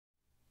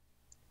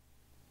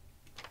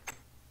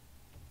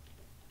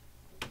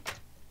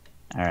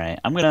All right,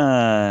 I'm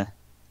gonna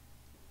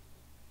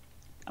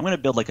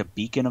build like a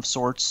beacon of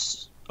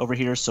sorts over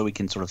here so we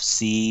can sort of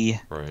see.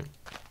 Right.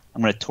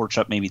 I'm gonna torch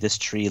up maybe this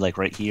tree like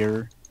right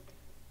here,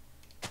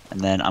 and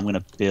then I'm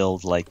gonna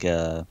build like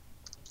a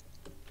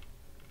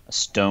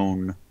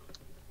stone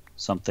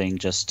something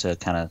just to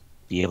kind of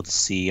be able to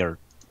see, or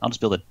I'll just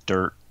build a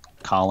dirt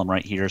column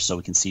right here so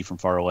we can see from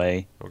far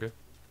away. Okay.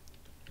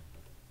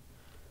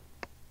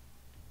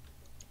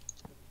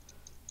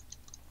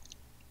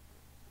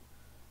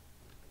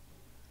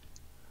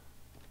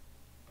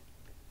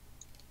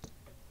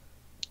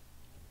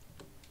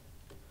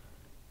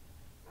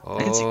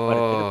 I can see quite a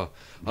bit of Oh,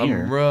 from I'm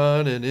here.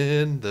 running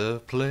in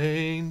the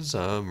plains.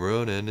 I'm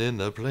running in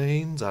the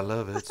plains. I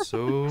love it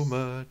so I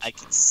much.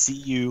 can see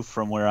you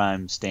from where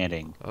I'm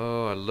standing.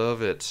 Oh, I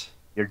love it.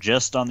 You're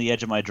just on the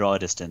edge of my draw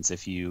distance.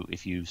 If you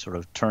sort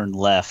of turn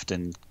left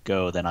and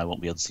go, then I won't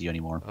be able to see you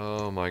anymore.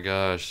 Oh my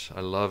gosh,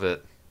 I love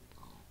it.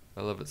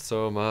 I love it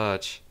so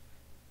much.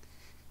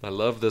 I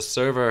love this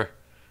server.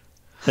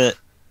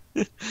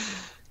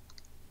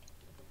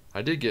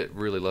 I did get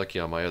really lucky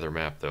on my other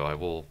map though. I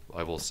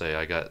will say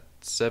I got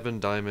 7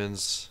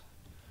 diamonds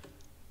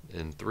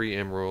and 3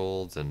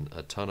 emeralds and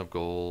a ton of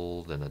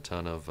gold and a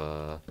ton of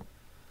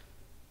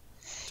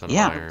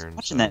Yeah, when I was iron.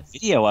 watching So that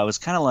video, I was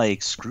kind of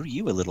like, screw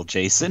you a little,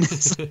 Jason.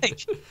 It's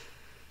like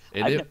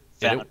and I've it never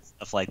and found it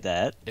stuff like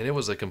that. and it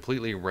was a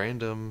completely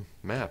random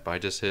map. I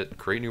just hit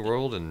create new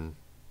world and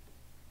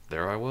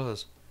there I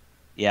was.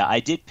 Yeah, I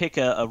did pick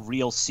a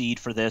real seed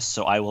for this,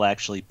 so I will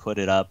actually put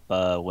it up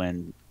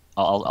when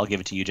I'll give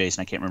it to you,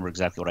 Jason. I can't remember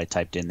exactly what I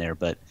typed in there,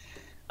 but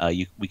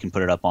you we can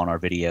put it up on our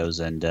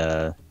videos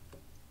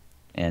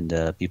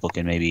and people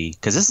can maybe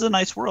because this is a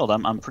nice world.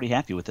 I'm pretty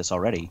happy with this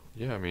already.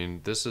 Yeah, I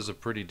mean this is a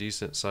pretty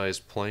decent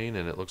sized plain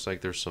and it looks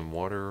like there's some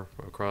water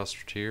across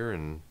here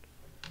and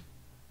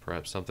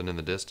perhaps something in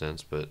the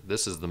distance, but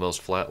this is the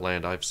most flat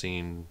land I've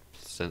seen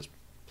since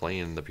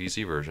playing the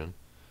PC version.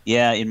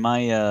 Yeah, in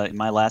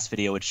my last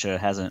video, which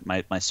hasn't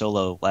my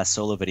solo last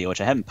solo video,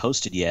 which I haven't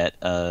posted yet,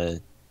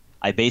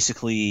 I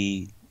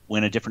basically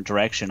went a different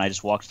direction. I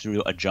just walked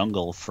through a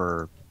jungle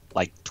for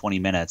like 20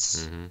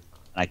 minutes. Mm-hmm. And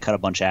I cut a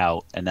bunch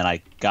out, and then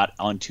I got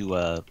onto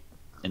a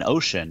an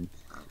ocean,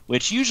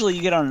 which usually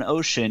you get on an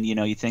ocean,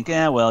 you think,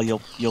 well,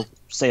 you'll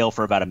sail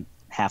for about a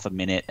half a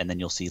minute, and then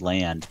you'll see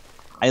land.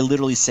 I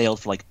literally sailed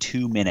for like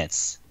 2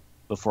 minutes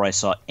before I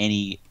saw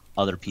any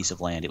other piece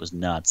of land. It was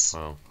nuts.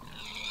 Wow.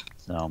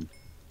 So,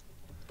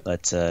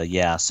 but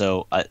yeah,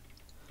 so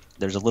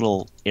there's a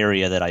little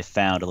area that I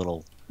found, a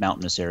little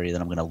mountainous area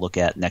that I'm going to look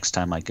at next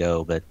time I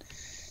go. But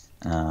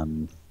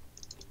um,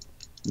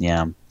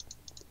 yeah,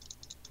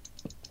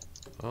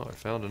 Oh, I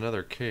found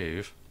another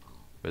cave.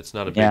 It's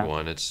not a big yeah,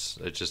 one. It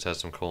just has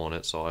some coal in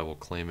it, so I will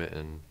claim it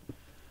and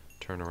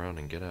turn around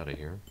and get out of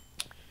here.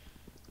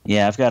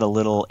 yeah. I've got a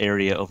little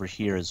area over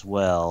here as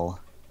well.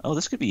 Oh,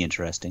 this could be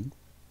interesting.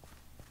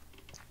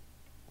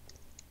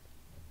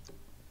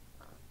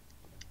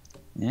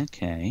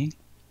 Okay.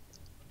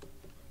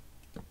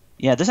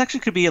 Yeah, this actually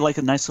could be like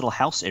a nice little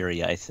house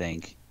area, I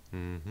think.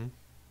 Mm-hmm.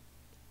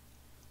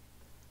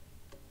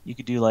 You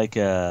could do like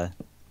a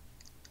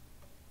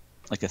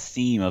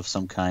theme of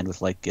some kind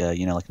with like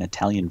like an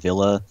Italian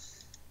villa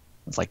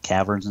with like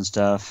caverns and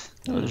stuff.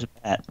 Oh, Oh. there's a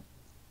bat.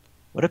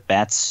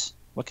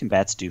 What can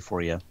bats do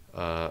for you?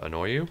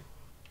 Annoy you?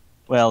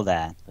 Well,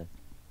 that, but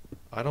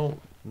I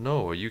don't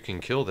know. You can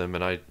kill them,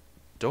 and I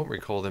don't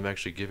recall them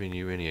actually giving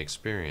you any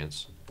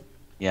experience.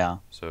 yeah.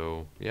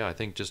 So, yeah, I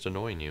think just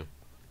annoying you.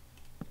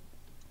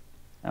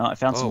 Oh, I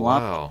found Oh, some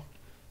lava. wow. Oh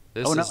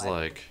This no. is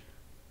like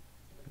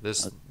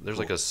this there's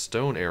like Cool. a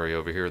stone area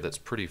over here that's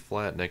pretty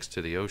flat next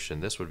to the ocean.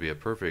 This would be a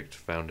perfect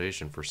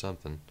foundation for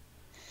something.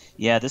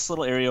 Yeah, this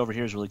little area over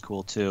here is really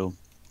cool too.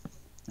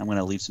 I'm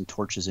gonna leave some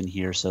torches in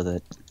here so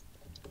that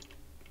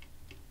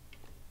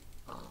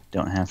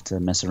don't have to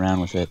mess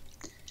around with it.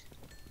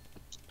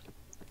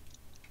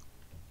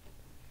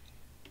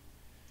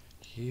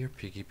 Here,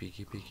 piggy,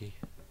 piggy, piggy.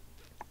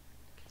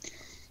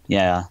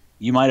 Yeah,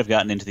 you might have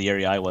gotten into the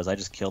area I was. I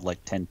just killed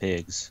like 10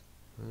 pigs.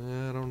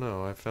 I don't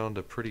know. I found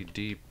a pretty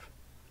deep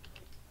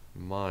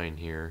mine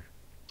here.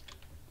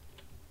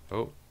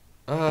 Oh.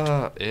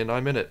 Ah, and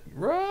I'm in it.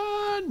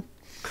 Run!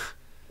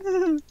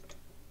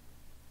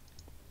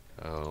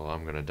 Oh,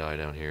 I'm gonna die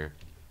down here.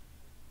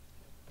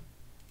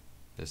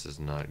 This is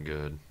not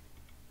good.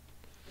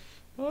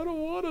 I don't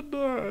want to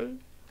die.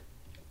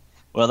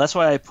 Well, that's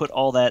why I put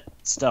all that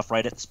stuff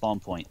right at the spawn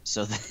point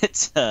so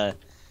that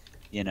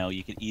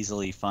you can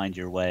easily find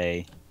your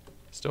way.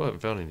 Still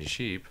haven't found any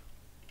sheep.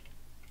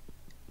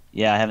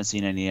 Yeah, I haven't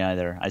seen any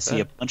either. I see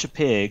a That, bunch of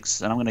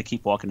pigs, and I'm gonna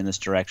keep walking in this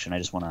direction. I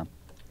just wanna.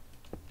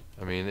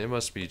 I mean, it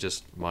must be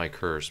just my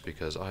curse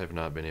because I have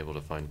not been able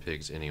to find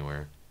pigs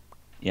anywhere.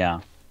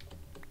 Yeah.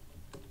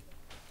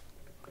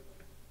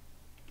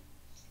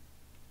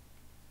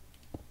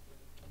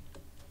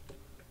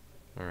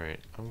 Alright,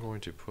 I'm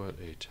going to put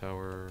a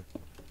tower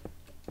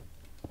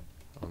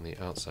on the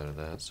outside of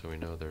that so we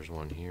know there's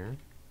one here.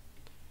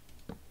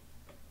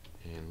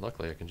 And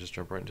luckily I can just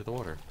jump right into the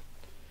water.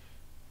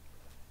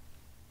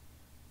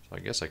 I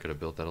guess I could have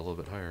built that a little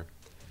bit higher.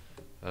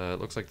 It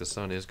looks like the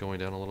sun is going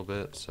down a little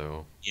bit,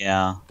 so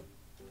Yeah,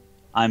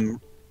 I'm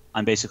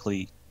I'm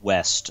basically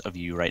west of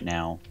you right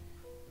now.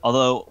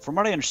 Although, from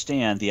what I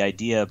understand, the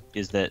idea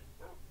is that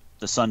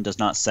the sun does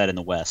not set in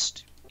the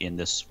west in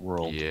this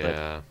world, but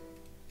yeah,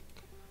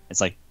 it's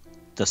like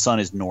the sun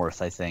is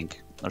north, I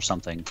think, or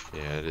something.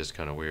 yeah, it is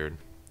kind of weird.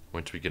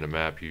 Once we get a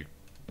map, you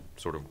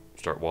sort of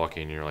start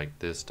walking, and you're like,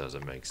 this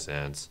doesn't make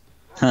sense.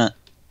 Huh.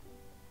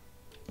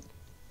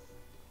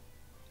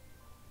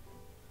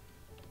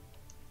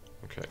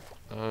 Okay,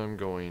 I'm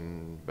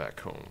going back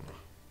home.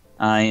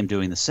 I am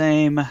doing the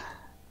same.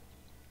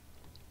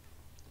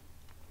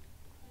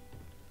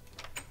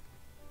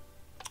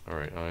 All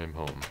right, I am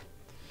home.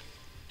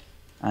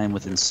 I am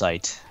within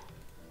sight.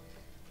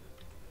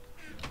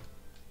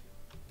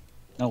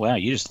 Oh wow,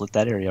 you just lit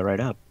that area right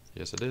up.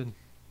 Yes, I did.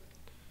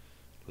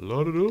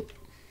 Load it up.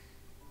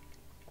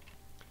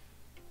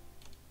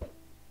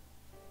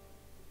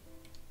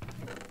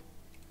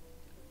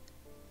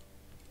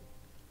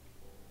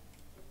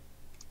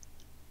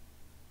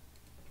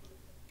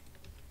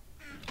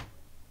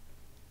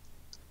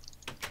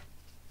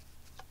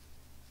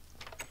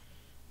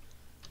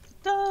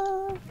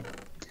 Da.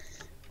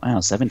 Wow,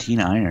 17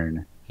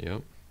 iron.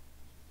 Yep.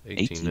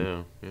 18 18.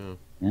 now. Yeah.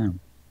 Yeah.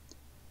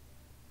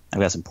 I've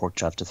got some pork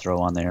chop to throw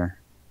on there.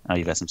 Oh,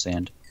 you got some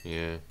sand.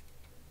 Yeah.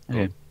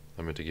 Okay. Oh,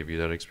 I meant to give you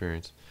that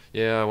experience.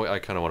 Yeah, I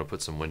kind of want to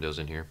put some windows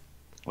in here.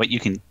 What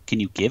can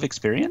you give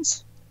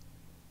experience?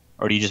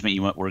 Or do you just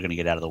mean we're going to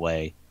get out of the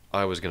way?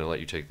 I was gonna let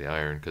you take the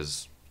iron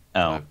because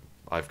Oh,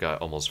 I've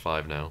got almost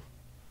 5 now.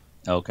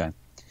 okay.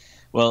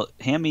 Well,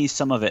 hand me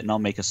some of it and I'll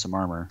make us some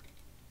armor.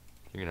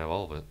 You can have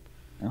all of it.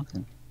 Okay.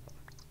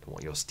 Don't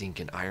want your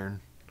stinking iron.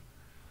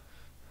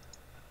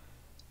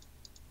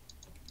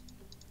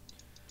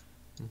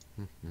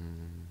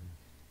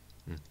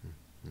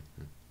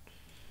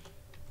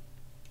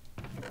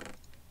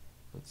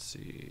 Let's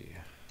see.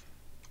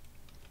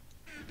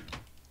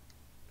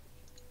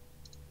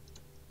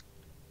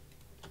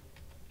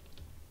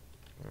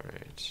 All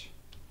right.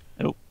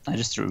 Oh, I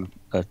just threw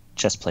a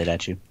chest plate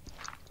at you.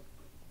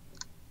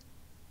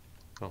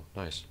 Oh,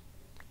 nice.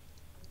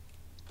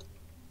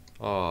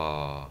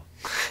 Oh,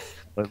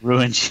 It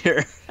ruined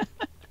your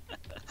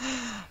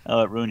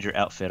Oh, it ruined your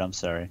outfit. I'm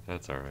sorry.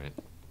 that's all right.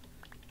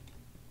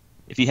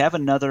 If you have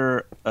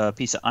another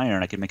piece of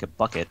iron, I can make a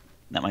bucket.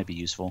 That might be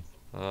useful.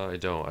 I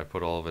don't. I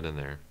put all of it in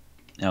there.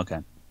 Okay.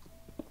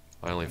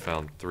 I only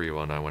found 3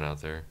 when I went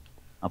out there.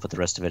 I'll put the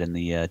rest of it in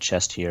the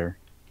chest here.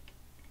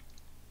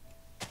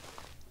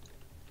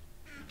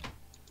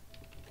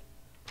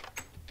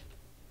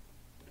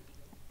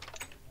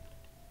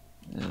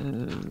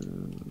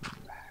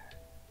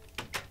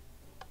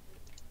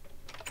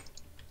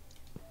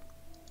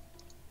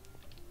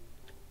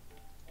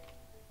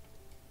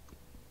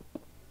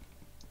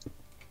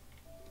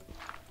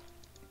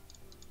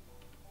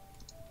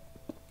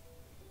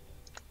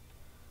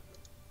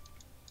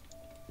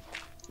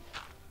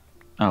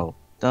 Oh,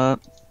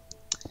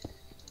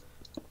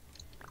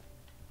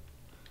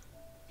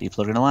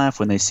 people are gonna laugh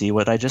when they see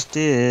what I just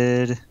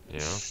did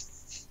Yeah.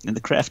 in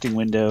the crafting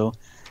window.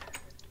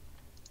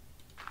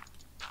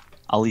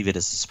 I'll leave it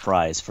as a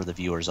surprise for the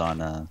viewers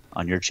on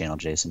your channel,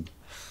 Jason.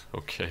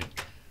 Okay.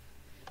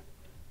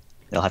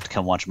 They'll have to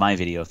come watch my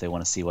video if they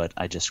want to see what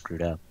I just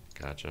screwed up.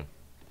 Gotcha.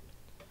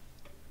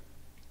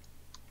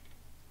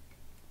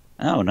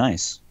 Oh,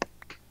 nice.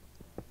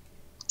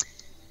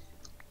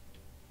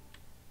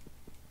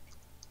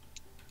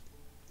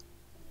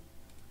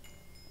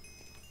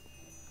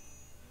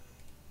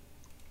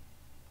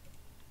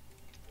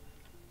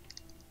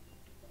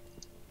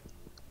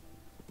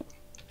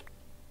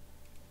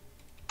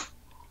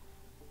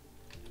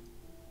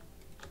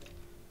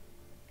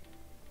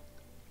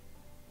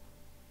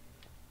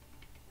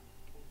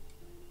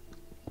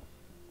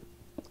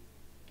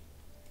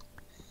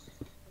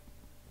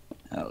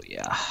 Oh,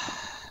 yeah.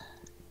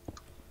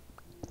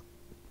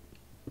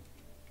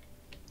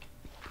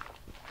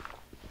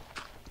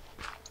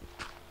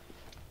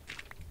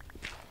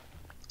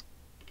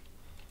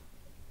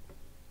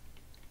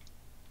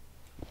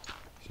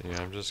 So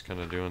yeah, I'm just kind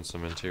of doing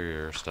some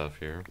interior stuff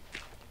here,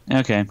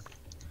 Okay.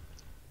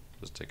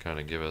 just to kind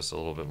of give us a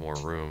little bit more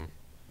room.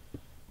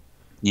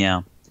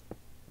 Yeah.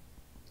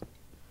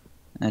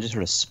 I just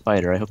heard a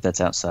spider. I hope that's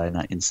outside,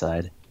 not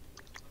inside.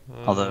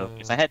 Although,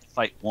 if I had to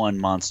fight one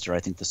monster, I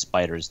think the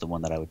spider is the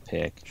one that I would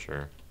pick.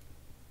 Sure.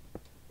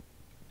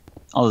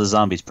 Although the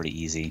zombie's pretty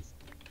easy.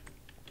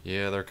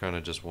 Yeah, they're kind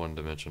of just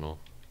one-dimensional.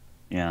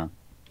 Yeah.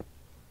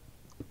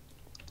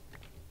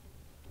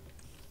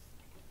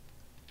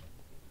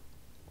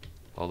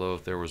 Although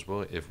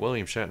if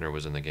William Shatner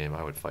was in the game,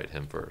 I would fight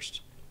him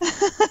first.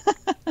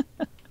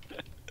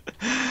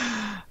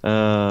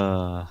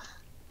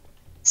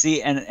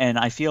 See, and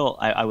I feel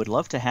I would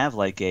love to have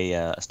like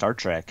a Star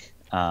Trek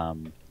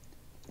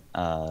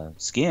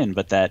skin,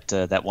 but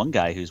that one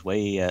guy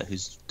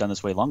who's done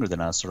this way longer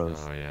than us, sort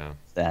of Oh yeah.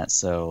 that.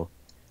 So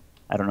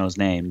I don't know his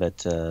name,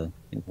 but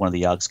one of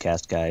the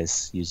Yogscast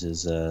guys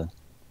uses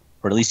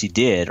or at least he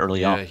did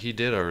early on. Yeah, he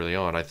did early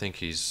on. I think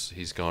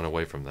he's gone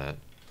away from that.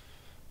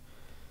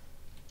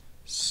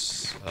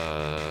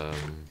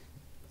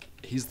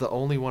 He's the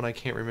only one I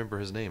can't remember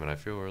his name, and I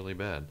feel really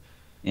bad.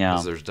 Yeah,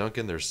 Because there's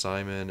Duncan, there's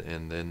Simon,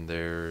 and then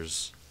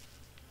there's...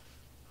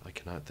 I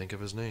cannot think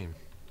of his name.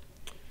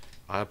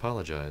 I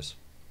apologize.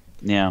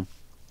 yeah.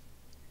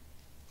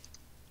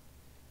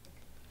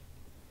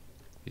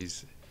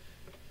 He's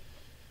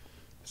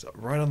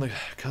right on the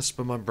cusp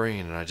of my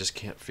brain, and I just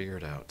can't figure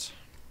it out.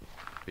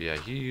 But yeah,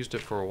 he used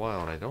it for a while,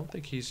 and I don't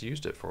think he's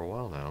used it for a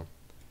while now.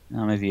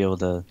 I may be able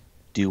to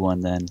do one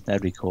then.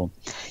 That'd be cool.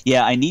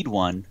 Yeah, I need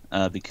one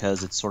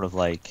because it's sort of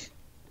like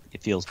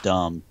it feels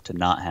dumb to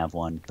not have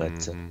one,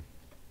 but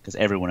because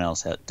everyone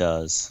else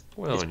does.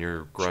 Well, It's- and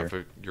your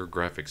sure.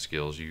 graphic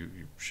skills, you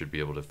should be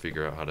able to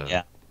figure out how to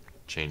Yeah.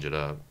 change it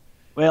up.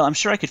 Well, I'm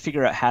sure I could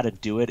figure out how to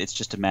do it. It's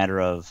just a matter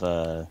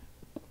of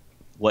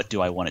what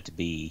do I want it to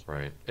be.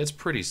 Right. It's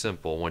pretty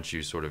simple once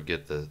you sort of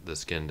get the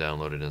skin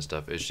downloaded and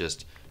stuff. It's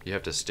just you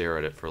have to stare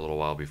at it for a little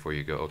while before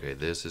you go, okay,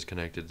 this is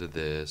connected to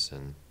this,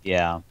 and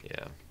Yeah.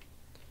 yeah.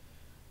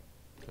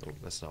 Oh,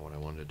 that's not what I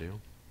wanted to do.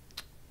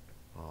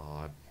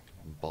 Oh, I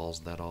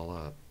ballsed that all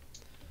up.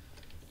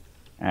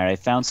 All right, I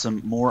found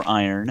some more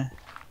iron.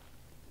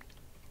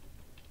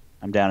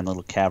 I'm down in the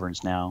little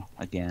caverns now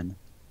again.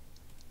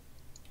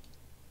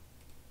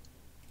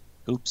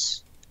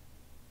 Oops.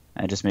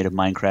 I just made a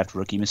Minecraft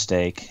rookie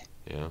mistake.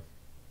 Yeah.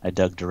 I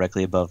dug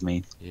directly above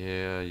me.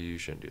 Yeah, you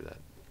shouldn't do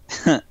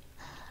that.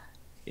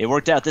 It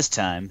worked out this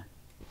time.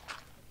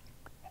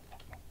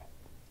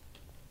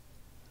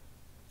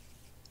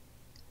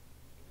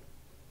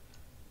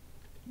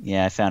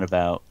 Yeah, I found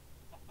about,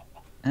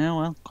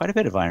 well, quite a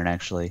bit of iron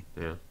actually.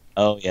 Yeah.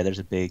 Oh, yeah, there's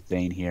a big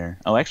vein here.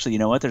 Oh, actually, you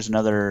know what? There's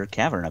another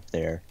cavern up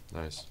there.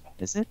 Nice.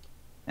 Is it?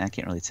 I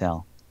can't really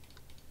tell.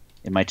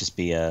 It might just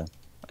be a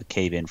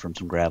cave in from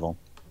some gravel.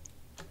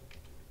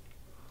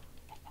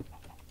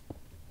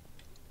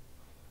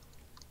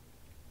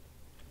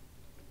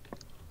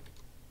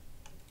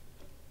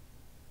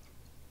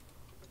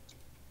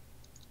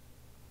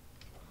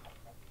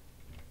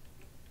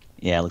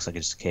 Yeah, it looks like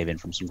it's just a cave in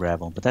from some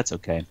gravel, but that's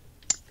okay.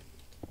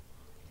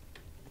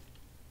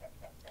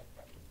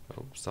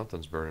 Oh,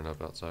 something's burning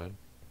up outside.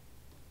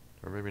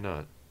 Or maybe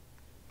not.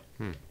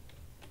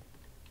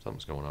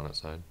 Something's going on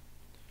outside.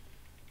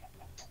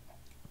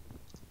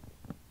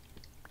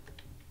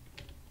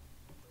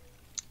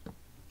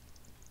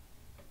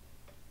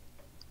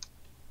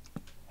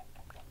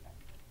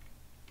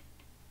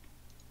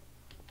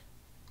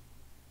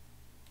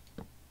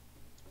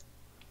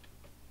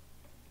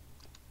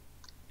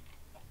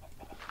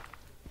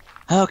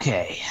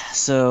 Okay,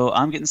 so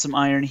I'm getting some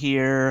iron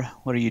here.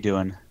 What are you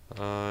doing?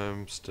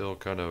 I'm still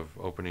kind of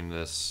opening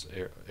this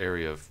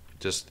area of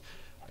just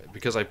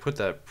because I put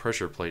that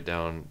pressure plate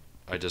down.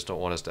 I just don't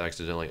want us to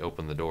accidentally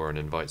open the door and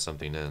invite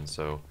something in.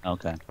 So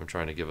Okay. I'm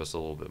trying to give us a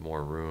little bit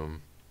more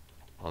room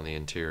on the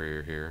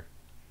interior here.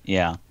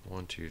 Yeah.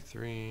 1, 2,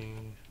 3.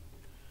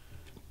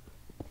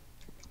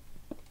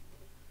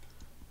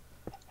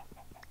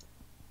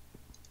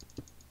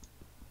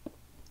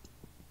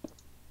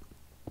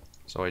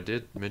 So I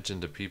did mention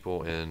to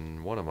people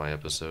in one of my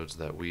episodes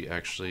that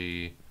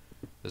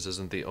this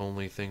isn't the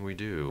only thing we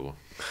do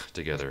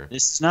together.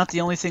 This is not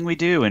the only thing we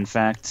do. In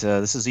fact,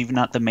 this is even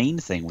not the main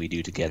thing we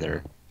do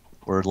together.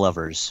 We're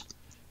lovers.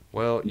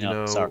 Well,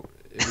 No, sorry.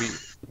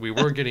 we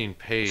were getting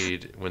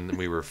paid when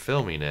we were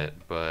filming it,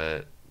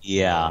 but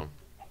Yeah.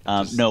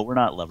 just- No, we're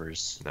not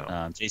lovers.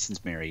 No.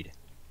 Jason's married,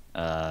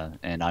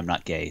 and I'm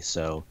not gay,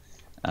 so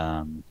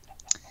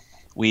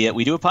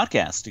we do a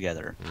podcast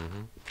together.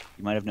 Mhm.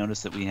 You might have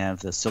noticed that we have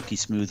the silky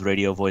smooth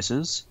radio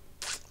voices,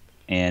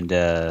 and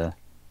we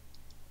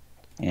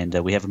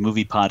have a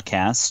movie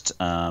podcast.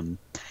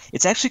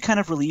 It's actually kind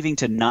of relieving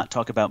to not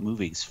talk about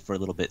movies for a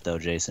little bit, though,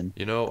 Jason.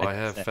 I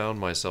have found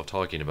myself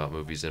talking about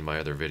movies in my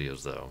other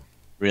videos, though.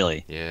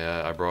 Really?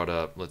 Yeah, I brought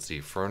up, let's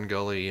see, Fern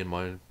Gully in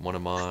one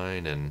of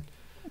mine, and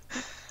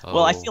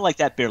Well, I feel like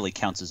that barely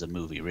counts as a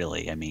movie,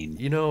 really. I mean,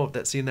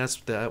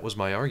 that was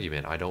my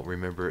argument. I don't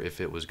remember if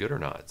it was good or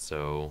not.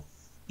 So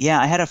yeah,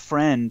 I had a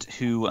friend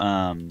who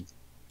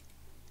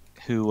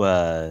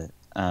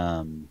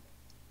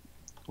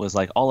was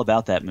like all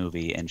about that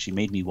movie, and she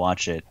made me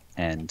watch it,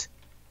 and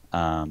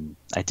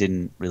I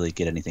didn't really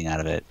get anything out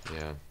of it.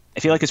 yeah, I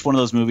feel like it's one of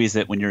those movies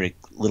that when you're a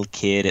little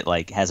kid, it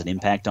like has an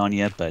impact on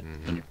you, but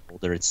when you're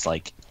older, it's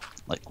like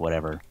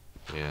whatever.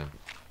 yeah.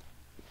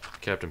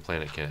 Captain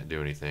Planet can't do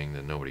anything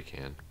that nobody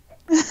can.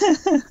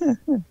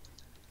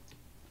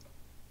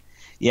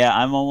 Yeah,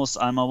 I'm almost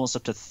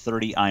up to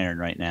 30 iron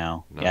right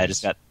now. Nice. Yeah, I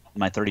just got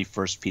my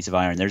 31st piece of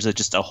iron. There's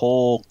just a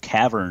whole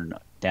cavern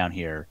down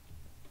here.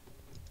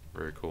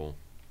 Very cool.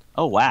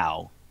 Oh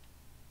wow.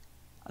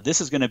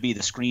 This is going to be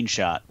the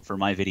screenshot for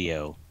my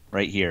video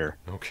right here.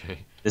 Okay.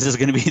 This is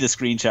going to be the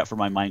screenshot for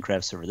my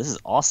Minecraft server. This is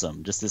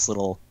awesome. Just this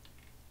little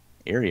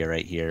area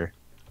right here.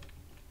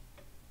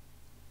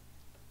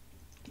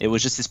 It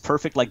was just this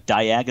perfect like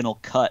diagonal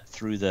cut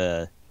through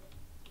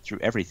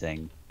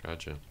everything.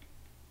 Gotcha.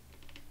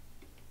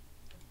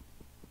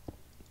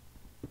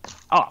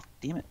 Oh,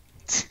 damn it!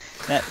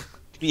 That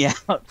took me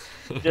out.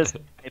 Just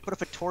I put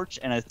up a torch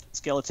and a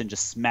skeleton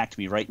just smacked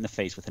me right in the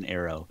face with an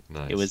arrow. It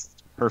Nice. was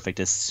perfect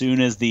as soon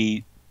as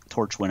the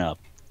torch went up.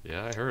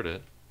 Yeah, I heard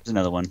it. There's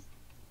another one.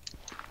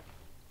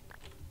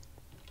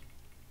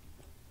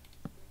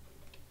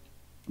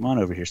 Come on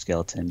over here,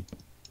 skeleton.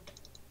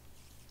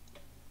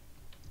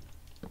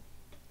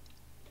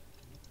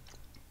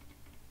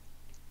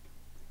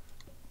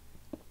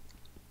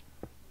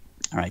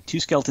 All right, 2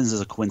 skeletons is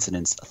a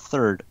coincidence. A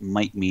third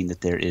might mean that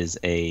there is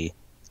a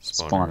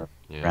spawner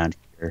Yeah. around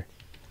here.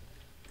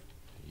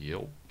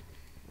 Yep.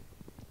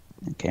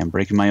 Okay, I'm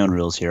breaking my own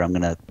rules here. I'm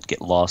gonna get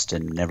lost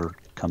and never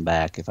come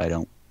back if I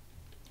don't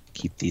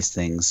keep these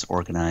things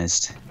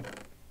organized.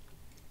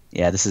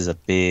 Yeah, this is a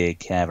big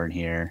cavern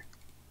here.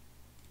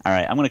 All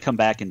right, I'm gonna come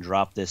back and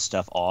drop this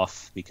stuff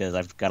off because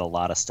I've got a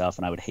lot of stuff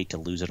and I would hate to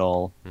lose it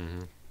all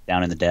Mm-hmm.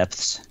 down in the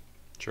depths.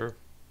 Sure.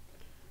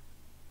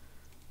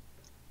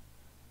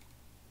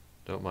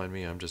 Don't mind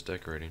me, I'm just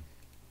decorating.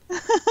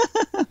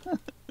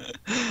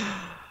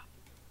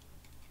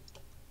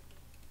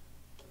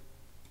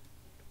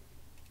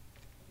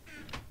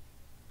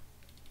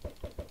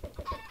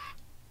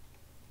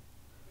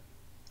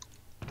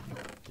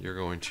 You're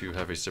going to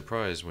have a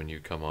surprise when you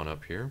come on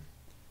up here.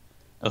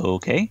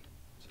 Okay.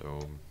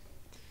 So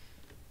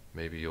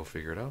maybe you'll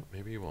figure it out,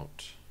 maybe you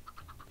won't.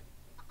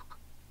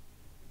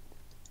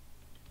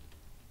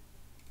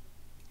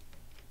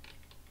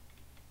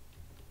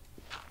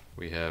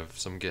 We have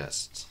some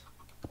guests.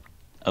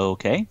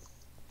 Okay.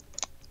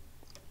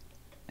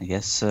 I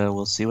guess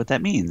we'll see what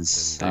that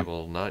means. And they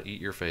will not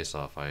eat your face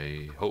off.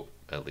 I hope,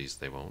 at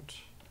least, they won't.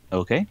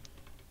 Okay.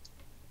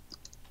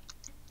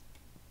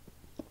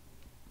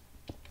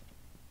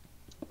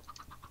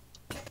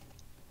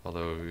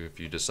 Although, if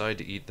you decide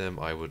to eat them,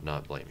 I would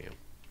not blame you.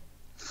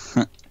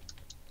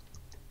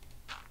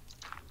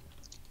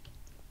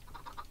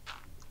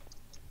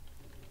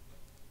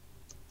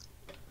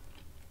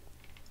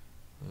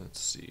 Let's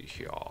see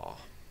here.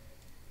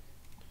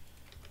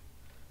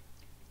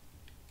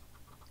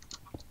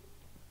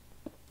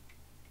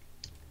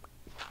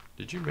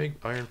 Did you make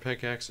iron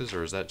pickaxes,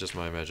 or is that just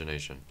my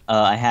imagination?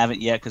 I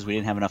haven't yet because we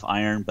didn't have enough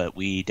iron, but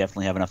we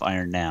definitely have enough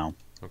iron now.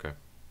 Okay.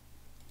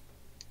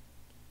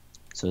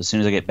 So as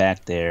soon as I get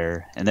back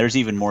there, and there's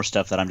even more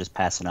stuff that I'm just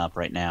passing up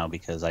right now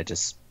because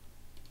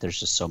there's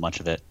just so much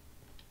of it.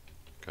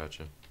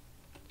 Gotcha.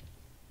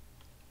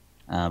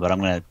 But I'm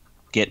gonna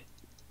get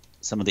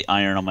some of the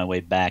iron on my way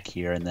back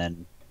here, and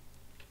then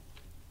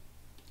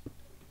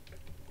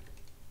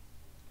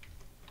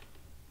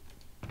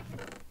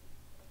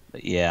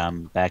but yeah,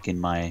 I'm back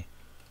in the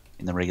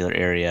regular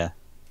area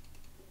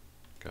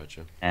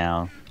Gotcha.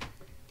 now,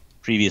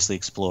 previously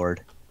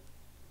explored.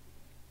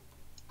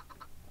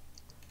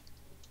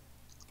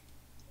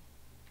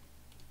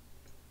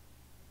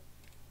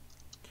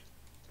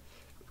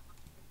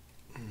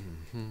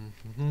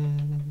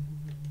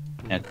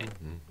 Okay.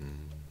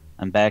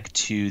 I'm back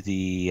to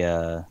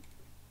the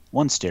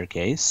one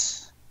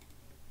staircase,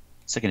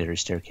 secondary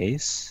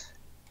staircase,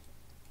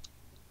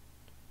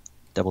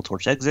 double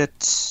torch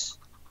exit.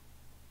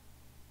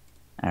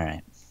 All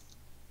right.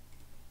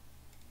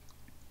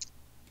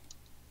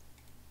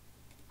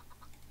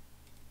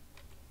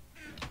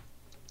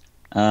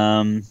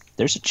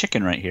 There's a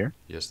chicken right here.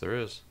 Yes, there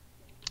is.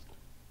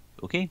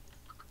 Okay.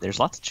 There's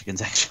lots of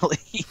chickens actually.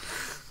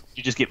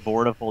 You just get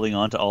bored of holding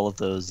on to all of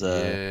those.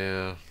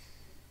 Yeah.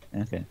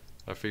 Okay.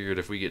 I figured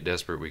if we get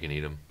desperate, we can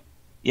eat them.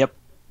 Yep.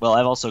 Well,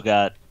 I've also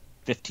got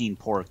 15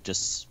 pork,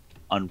 just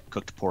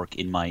uncooked pork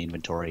in my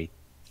inventory.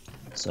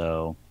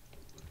 So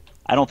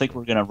I don't think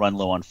we're going to run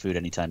low on food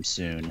anytime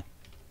soon.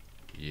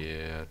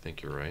 Yeah, I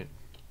think you're right.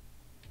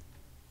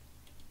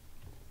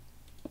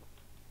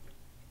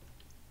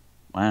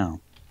 Wow.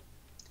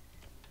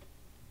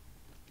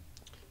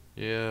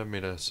 Yeah, I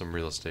made some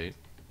real estate.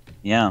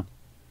 Yeah.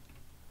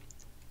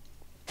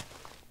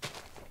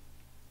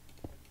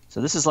 So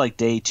this is like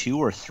day 2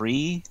 or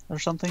 3 or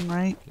something,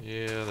 right?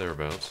 Yeah,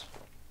 thereabouts.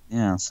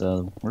 Yeah,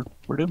 so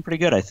we're doing pretty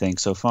good, I think,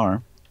 so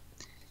far.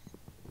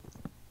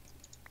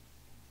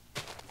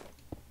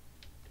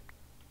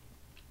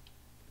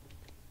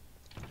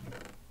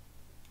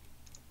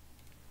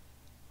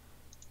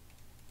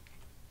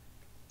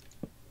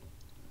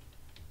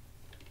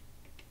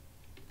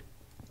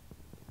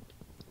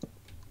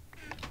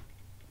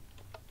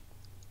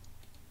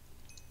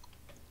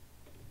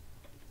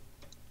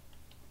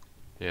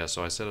 Yeah,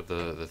 so I set up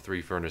the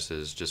 3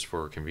 furnaces just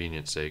for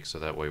convenience sake, so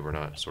that way we're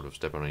not sort of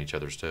stepping on each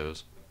other's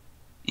toes.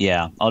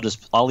 Yeah,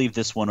 I'll leave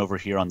this one over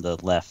here on the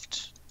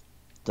left,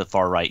 the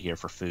far right here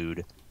for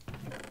food,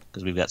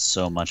 because we've got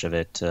so much of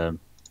it.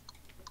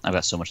 I've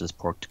got so much of this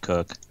pork to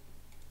cook.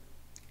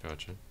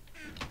 Gotcha.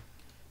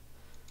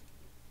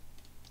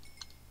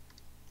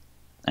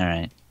 All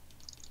right.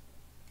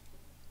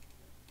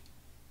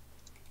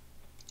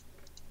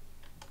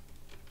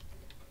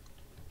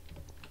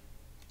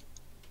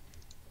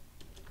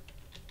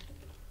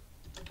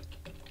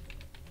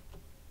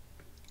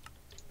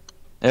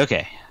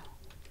 Okay.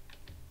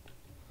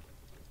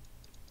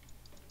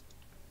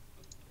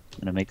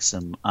 gonna make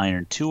some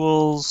iron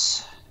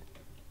tools.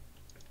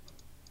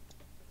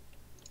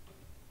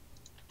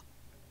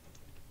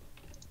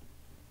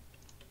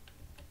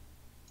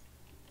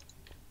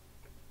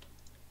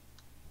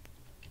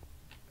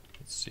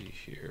 Let's see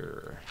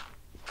here.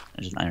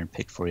 There's an iron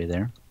pick for you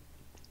there.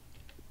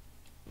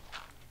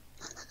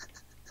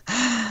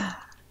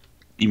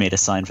 You made a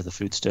sign for the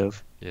food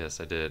stove? Yes,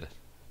 I did.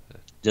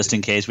 Just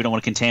in case. We don't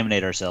want to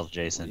contaminate ourselves,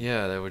 Jason.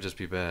 Yeah, that would just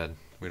be bad.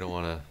 We don't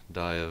want to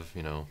die of,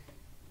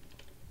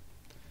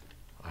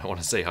 I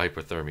want to say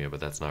hypothermia, but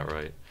that's not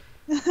right.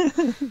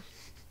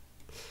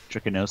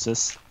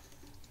 Trichinosis?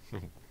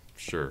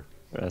 Sure.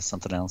 Or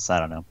something else? I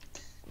don't know.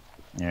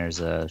 There's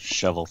a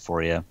shovel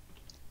for you.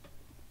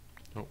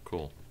 Oh,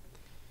 cool.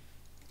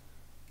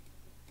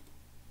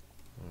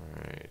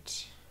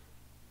 Alright.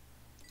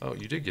 Oh,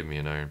 you did give me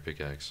an iron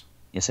pickaxe.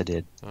 Yes, I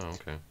did. Oh,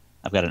 okay.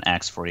 I've got an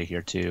axe for you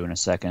here, too, in a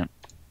second.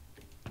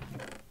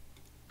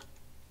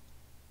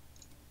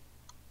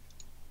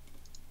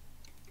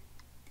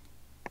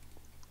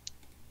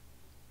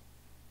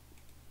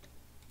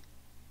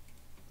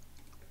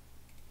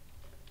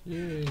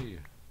 Yay!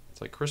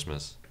 It's like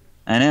Christmas.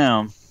 I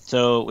know.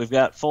 So we've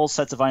got full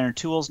sets of iron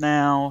tools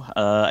now.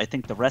 I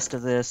think the rest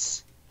of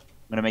this,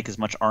 I'm going to make as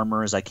much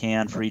armor as I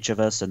can for each of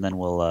us, and then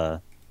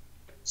we'll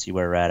see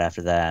where we're at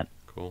after that.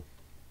 Cool.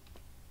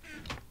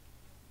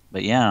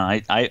 But yeah,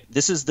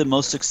 this is the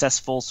most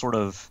successful sort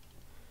of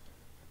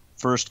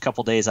first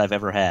couple days I've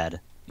ever had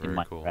in Very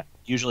Minecraft. cool.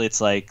 Usually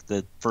it's like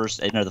the first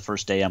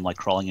day I'm like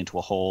crawling into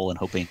a hole and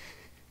hoping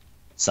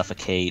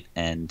suffocate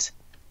and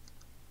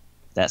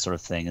that sort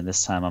of thing. And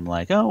this time I'm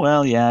like, oh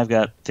well, yeah, I've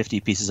got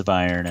 50 pieces of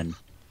iron and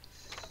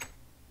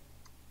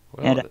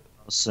Well, a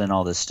house and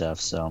all this stuff.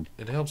 So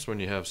it helps when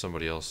you have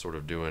somebody else sort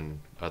of doing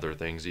other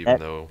things, even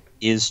though...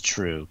 is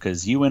true,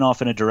 because you went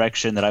off in a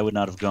direction that I would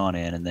not have gone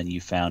in, and then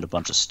you found a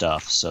bunch of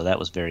stuff, so that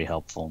was very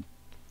helpful.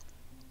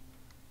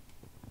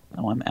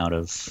 Oh, I'm out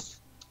of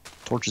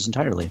torches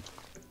entirely.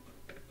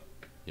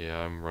 Yeah,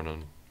 I'm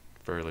running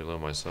fairly low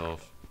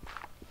myself.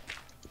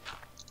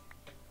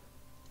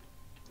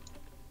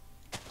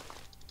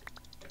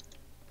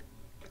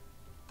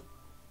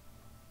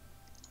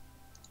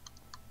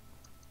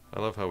 I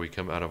love how we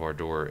come out of our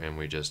door and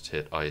we just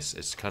hit ice.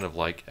 It's kind of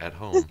like at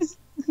home.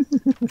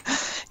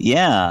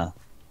 Yeah,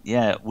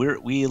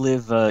 we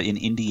live in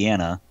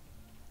Indiana,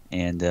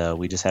 and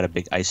we just had a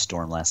big ice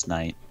storm last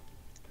night.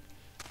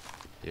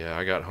 Yeah,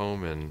 I got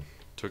home and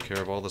took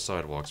care of all the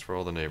sidewalks for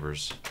all the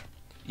neighbors.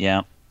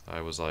 Yeah.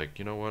 I was like,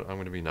 you know what? I'm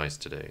going to be nice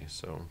today.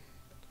 So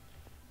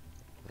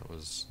that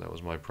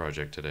was my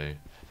project today.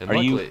 And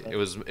luckily, it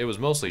was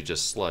mostly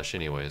just slush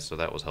anyway, so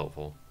that was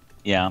helpful.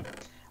 Yeah.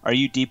 Are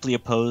you deeply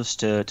opposed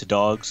to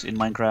dogs in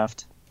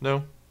Minecraft?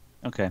 No.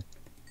 Okay.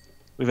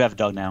 We have a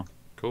dog now.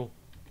 Cool.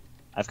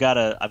 I've got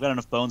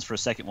enough bones for a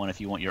second one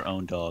if you want your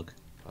own dog.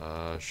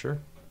 Sure.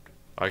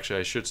 Actually,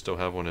 I should still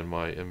have one in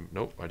my...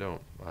 nope, I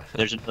don't.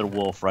 There's another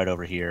wolf right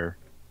over here.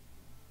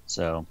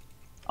 So,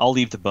 I'll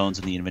leave the bones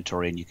in the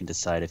inventory and you can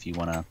decide if you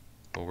want to...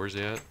 Well, where's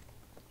he at?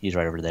 He's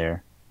right over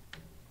there.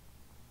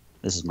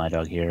 This is my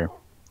dog here.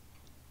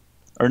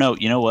 Or no,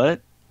 you know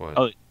what? What?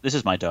 Oh, this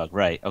is my dog.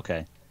 Right,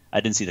 okay. I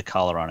didn't see the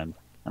collar on him.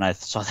 And I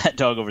saw that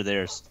dog over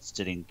there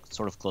sitting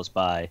sort of close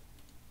by.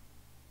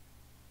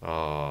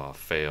 Oh,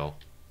 fail.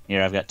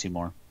 Here, I've got two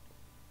more.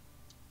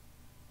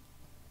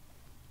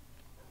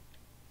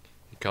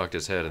 He cocked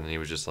his head and he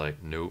was just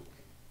like, nope.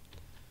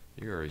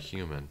 You're a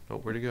human. Oh,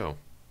 where'd he go?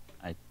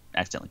 I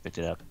accidentally picked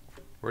it up.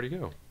 Where'd he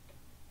go?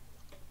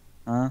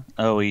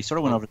 Oh, he sort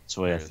of went over this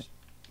way. There he is.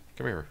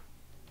 Come here.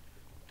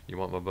 You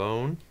want my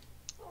bone?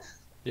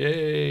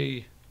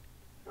 Yay!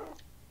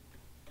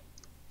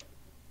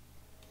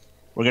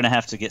 We're going to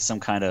have to get some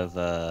kind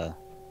of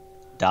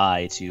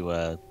dye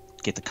to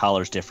get the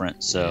collars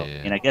different. So,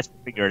 Yeah. and I guess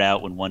we'll figure it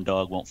out when one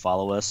dog won't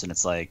follow us and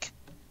it's like,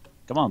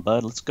 come on,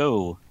 bud, let's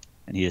go.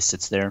 And he just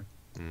sits there.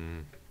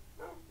 Mm.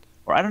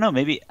 Or I don't know,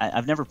 maybe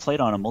I've never played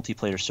on a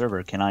multiplayer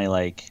server. Can I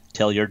like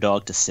tell your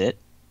dog to sit?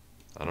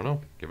 I don't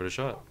know. Give it a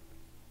shot.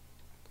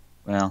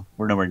 Well,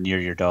 we're nowhere near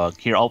your dog.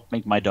 Here, I'll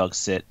make my dog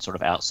sit sort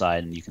of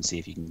outside and you can see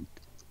if you can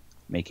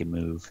make him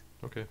move.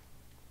 Okay.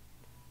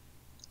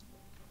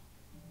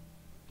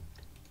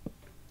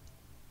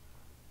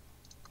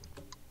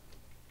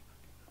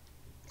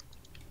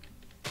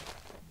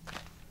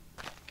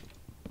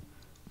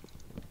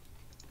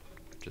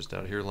 Just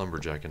out here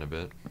lumberjacking a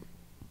bit.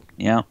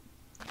 Yeah.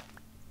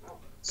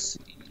 Let's see.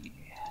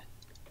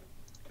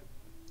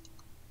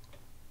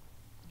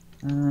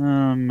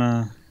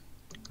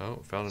 Oh,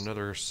 found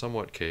another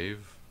somewhat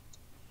cave.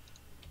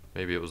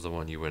 Maybe it was the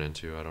one you went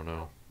into. I don't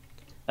know.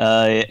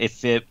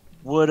 If it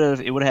would have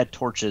had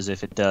torches.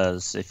 If it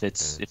does, if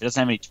it doesn't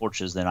have any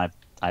torches, then I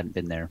haven't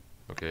been there.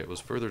 Okay, it was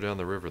further down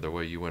the river the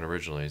way you went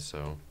originally,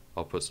 so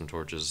I'll put some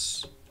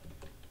torches.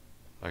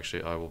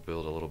 Actually, I will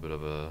build a little bit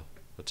of a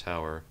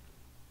tower.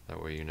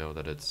 That way you know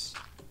that it's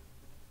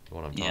the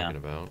one I'm talking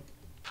about.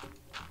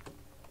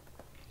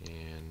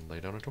 And lay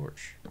down a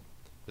torch.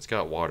 It's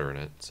got water in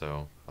it,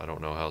 so I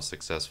don't know how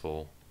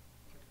successful.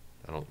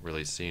 I don't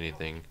really see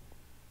anything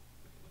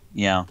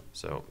Yeah.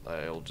 So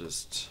I'll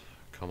just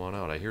come on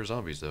out. I hear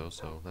zombies though,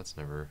 so that's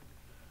never.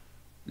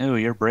 No,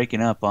 you're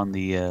breaking up on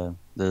the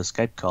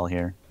Skype call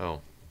here.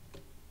 Oh,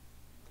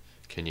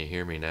 can you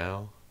hear me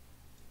now?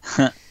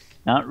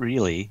 Not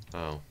really.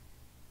 Oh,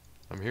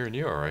 I'm hearing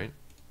you all right.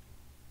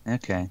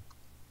 Okay.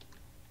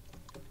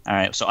 All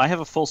right. So I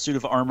have a full suit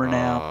of armor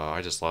now.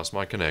 I just lost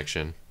my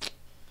connection.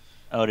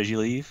 Oh, did you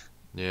leave?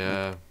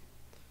 Yeah.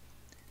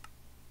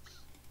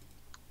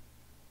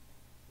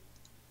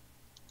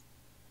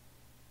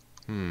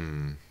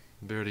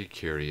 Very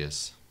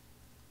curious.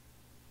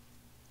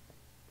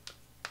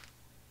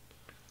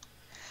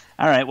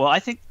 All right. Well, I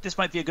think this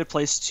might be a good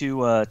place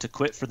to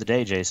quit for the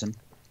day, Jason.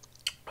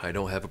 I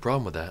don't have a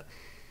problem with that.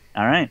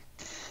 All right.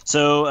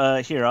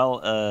 So here,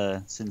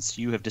 I'll since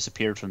you have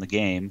disappeared from the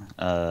game,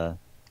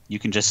 you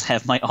can just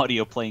have my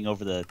audio playing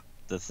over the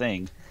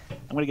thing.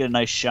 I'm gonna get a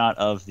nice shot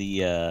of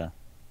the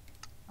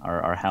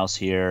our house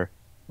here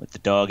with the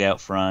dog out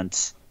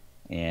front,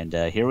 and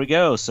here we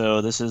go.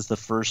 So this is the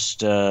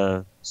first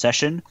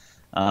session.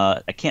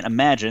 I can't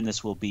imagine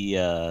this will be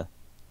a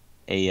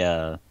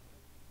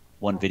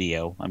one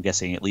video. I'm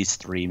guessing at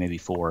least 3, maybe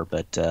 4,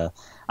 but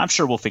I'm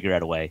sure we'll figure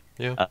out a way.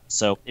 Yeah.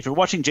 So if you're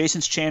watching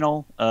Jason's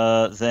channel,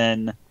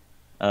 then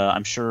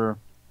I'm sure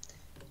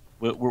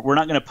we're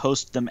not going to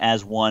post them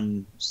as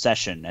one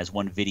session, as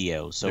one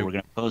video. So Nope. we're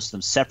going to post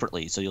them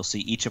separately. So you'll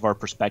see each of our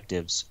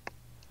perspectives,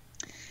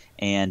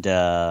 and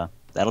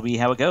that'll be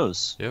how it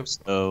goes. Yep.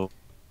 So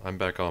I'm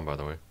back on, by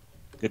the way.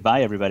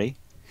 goodbye, everybody.